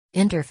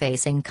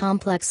Interfacing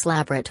complex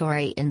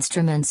laboratory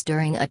instruments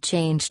during a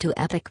change to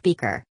EPIC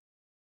Beaker.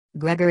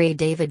 Gregory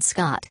David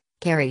Scott,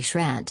 Cary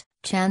Schrandt,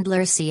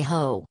 Chandler C.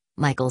 Ho,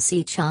 Michael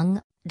C. Chung,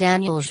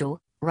 Daniel Zhou,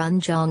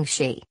 Runjong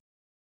Shi.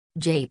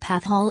 J.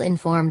 Pathol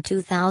Inform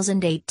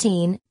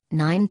 2018,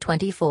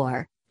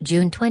 9/24,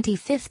 June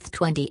 25,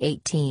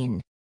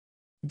 2018.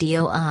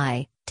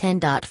 DOI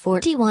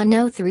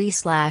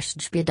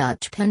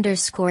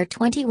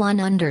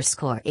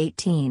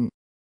 10.4103/JP_21_18.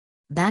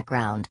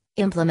 Background: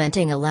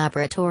 implementing a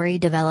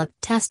laboratory-developed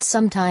test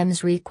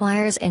sometimes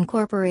requires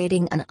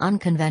incorporating an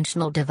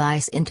unconventional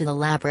device into the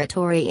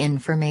Laboratory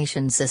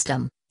Information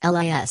System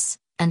 (LIS),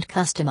 and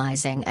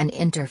customizing an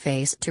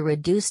interface to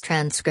reduce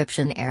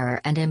transcription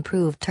error and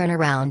improve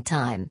turnaround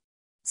time.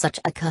 Such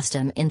a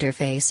custom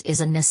interface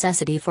is a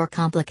necessity for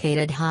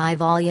complicated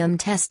high-volume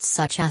tests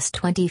such as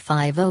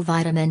 25O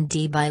vitamin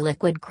D by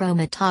liquid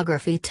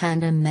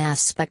chromatography-tandem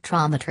mass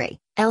spectrometry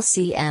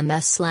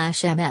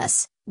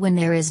 (LC-MS/MS), when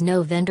there is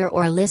no vendor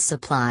or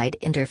LIS-supplied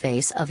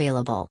interface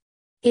available.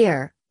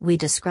 Here, we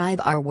describe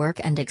our work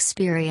and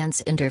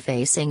experience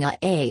interfacing a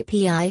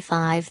API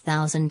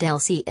 5000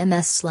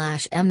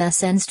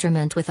 LC-MS/MS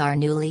instrument with our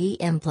newly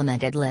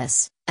implemented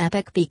LIS,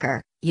 EPIC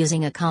Beaker,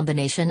 using a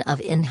combination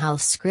of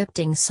in-house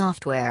scripting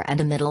software and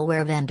a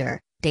middleware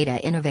vendor,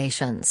 Data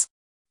Innovations.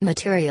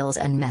 Materials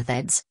and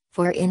methods: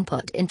 for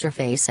input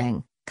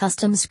interfacing,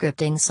 custom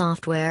scripting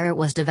software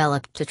was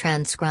developed to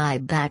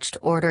transcribe batched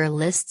order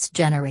lists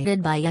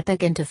generated by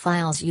EPIC into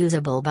files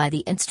usable by the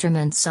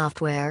instrument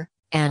software,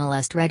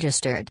 Analyst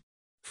registered.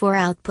 For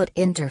output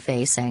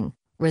interfacing,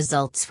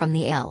 results from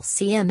the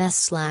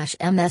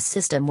LC-MS/MS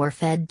system were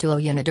fed to a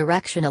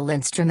unidirectional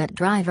instrument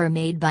driver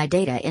made by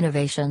Data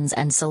Innovations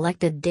and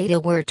selected data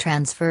were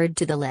transferred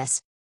to the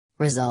LIS.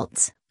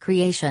 Results: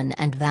 creation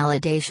and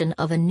validation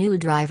of a new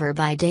driver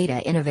by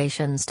Data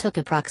Innovations took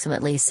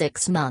approximately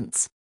 6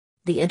 months.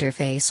 The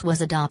interface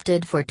was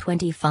adopted for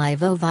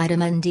 25O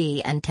vitamin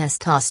D and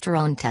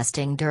testosterone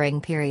testing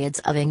during periods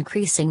of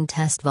increasing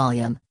test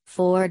volume,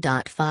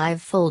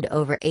 4.5-fold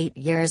over 8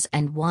 years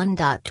and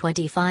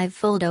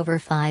 1.25-fold over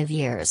 5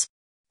 years.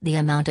 The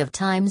amount of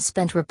time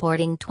spent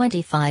reporting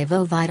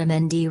 25O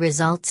vitamin D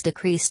results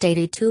decreased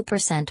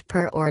 82%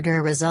 per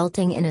order,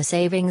 resulting in a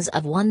savings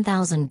of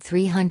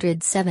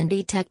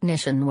 1,370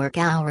 technician work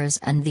hours,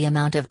 and the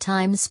amount of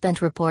time spent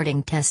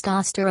reporting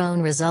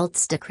testosterone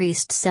results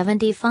decreased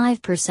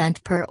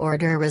 75% per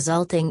order,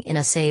 resulting in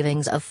a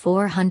savings of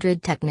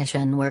 400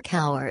 technician work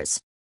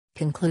hours.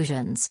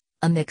 Conclusions: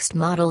 a mixed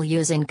model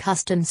using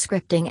custom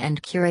scripting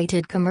and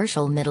curated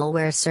commercial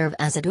middleware serve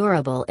as a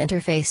durable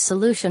interface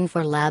solution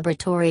for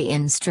laboratory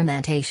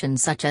instrumentation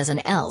such as an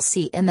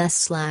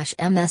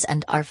LC-MS/MS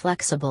and are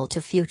flexible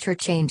to future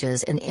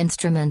changes in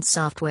instrument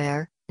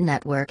software,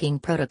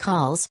 networking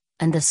protocols,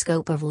 and the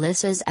scope of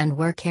LISs and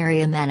work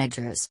area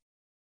managers.